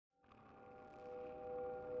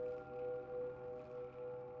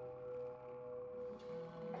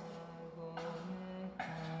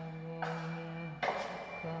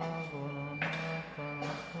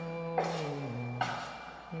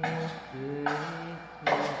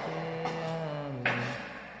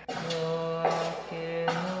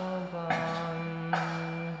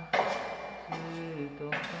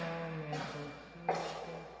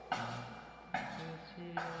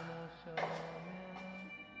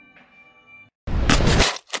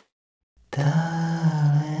誰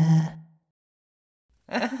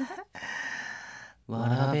わ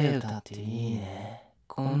らべ歌っていいね。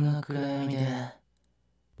こんな暗闇で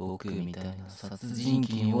僕みたいな殺人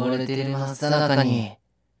鬼に追われてる真っ最中に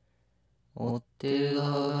追ってる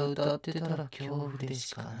側が歌ってたら恐怖で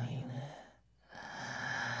しかないよね。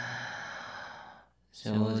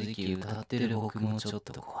正直歌ってる僕もちょっ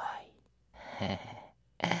と怖い。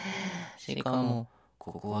しかも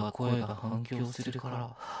ここは声が反響するか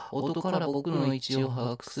ら音から僕の位置を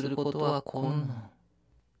把握することは困難。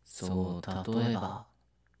そう、例えば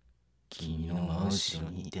君の真後ろ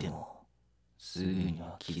にいてもすぐに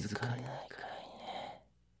は気づかれないくらい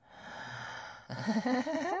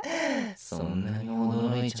ね。そんなに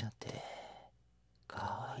驚いちゃってか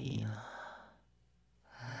わいいな。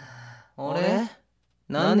あれ？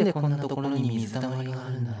なんでこんなところに水たまりがあ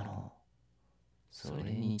るんだろう。それ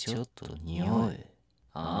にちょっと匂う。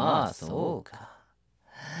ああ、そうか。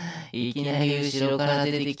いきなり後ろから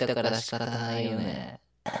出てきたから仕方ないよね。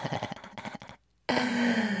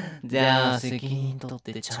じゃあ責任取っ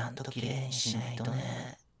てちゃんときれいにしないと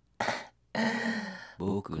ね。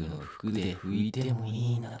僕の服で拭いてもい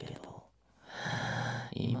いんだけど、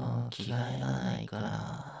今は着替えがないか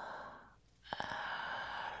ら。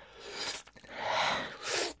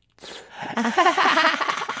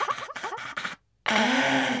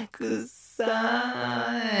くっさ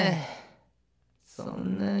ーい。そ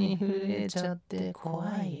んなに震えちゃって怖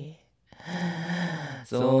い。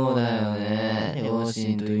そうだよね。両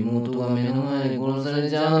親と妹が目の前で殺され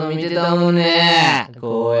ちゃうの見てたもんね。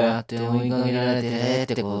こうやって追いかけられてっ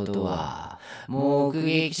てことは、目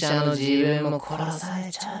撃者の自分も殺さ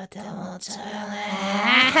れちゃうって思っちゃうよ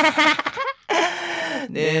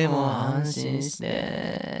ね。でも安心し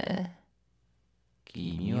て。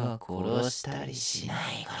君は殺したりしな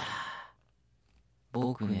いから。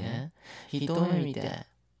僕ね、一目見て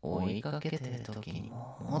追いかけてる時に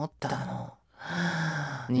も思ったの。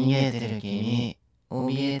逃げてる君、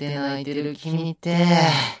怯えて泣いてる君って、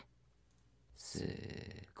すっ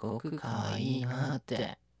ごく可愛いなっ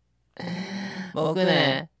て。僕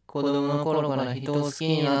ね、子供の頃から人を好き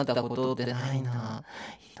になったことってないんだ。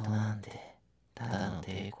人なんて、ただの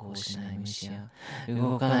抵抗しない虫や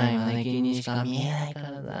動かないマネキンにしか見えないか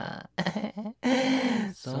らだ。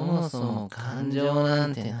そもそも感情な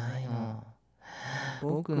んてないの。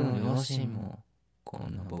僕の両親もこ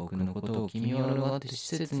んな僕のことを気味悪がって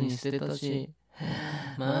施設に捨てたし、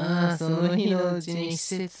まあその日のうちに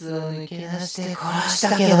施設を抜け出して殺し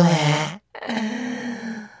たけどね。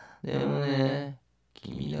でもね、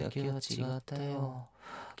君だけは違ったよ。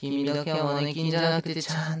君だけはマネキンじゃなくて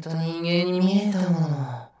ちゃんと人間に見えたも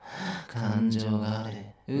の。感情があ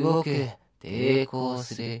る、動く、抵抗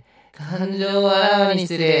する、感情をあらわに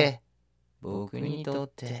する。僕にとっ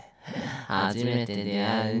て初めて出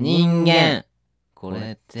会う人間。こ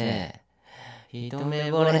れって一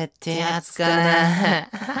目惚れってやつかな。ね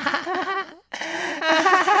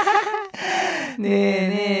えねえね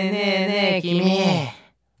えねえ君、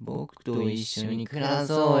僕と一緒に暮ら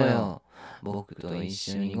そうよ。僕と一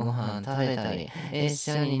緒にご飯食べたり一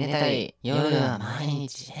緒に寝たり、夜は毎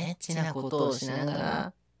日エッチなことをしなが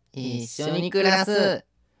ら一緒に暮らす。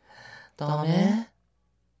ダメ？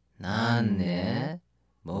なんで？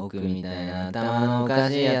僕みたいな頭のおか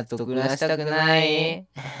しいやつと暮らしたくない？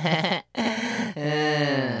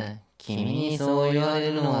君にそう言われ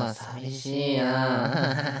るのは寂しい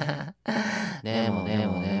な。でも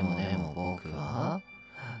僕は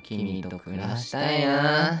君と暮らしたい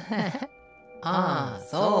な。ああ、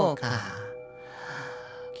そうか。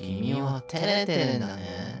君は照れてるんだ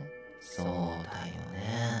ね。そうだよ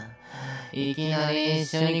ね。いきなり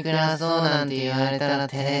一緒に暮らそうなんて言われたら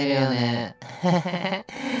照れるよね。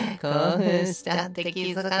興奮しちゃって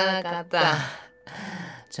気づかなかった。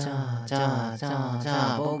じゃ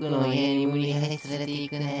あ僕の家に無理やり連れて行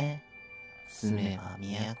くね。住めば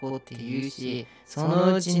都って言うし、そ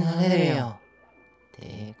のうち慣れるよ。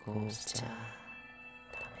抵抗しちゃダ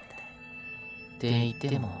メだよ。って言っ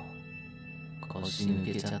ても腰抜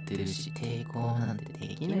けちゃってるし、抵抗なんてで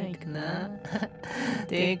きないかな。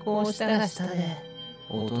抵抗したらしたで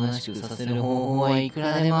おとなしくさせる方法はいく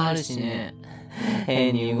らでもあるしね。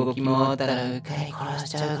変に動き回ったらうっかり殺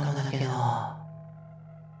しちゃうかもだけど。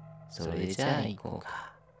それじゃあ行こう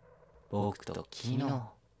か。僕と君の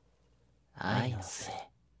愛の末。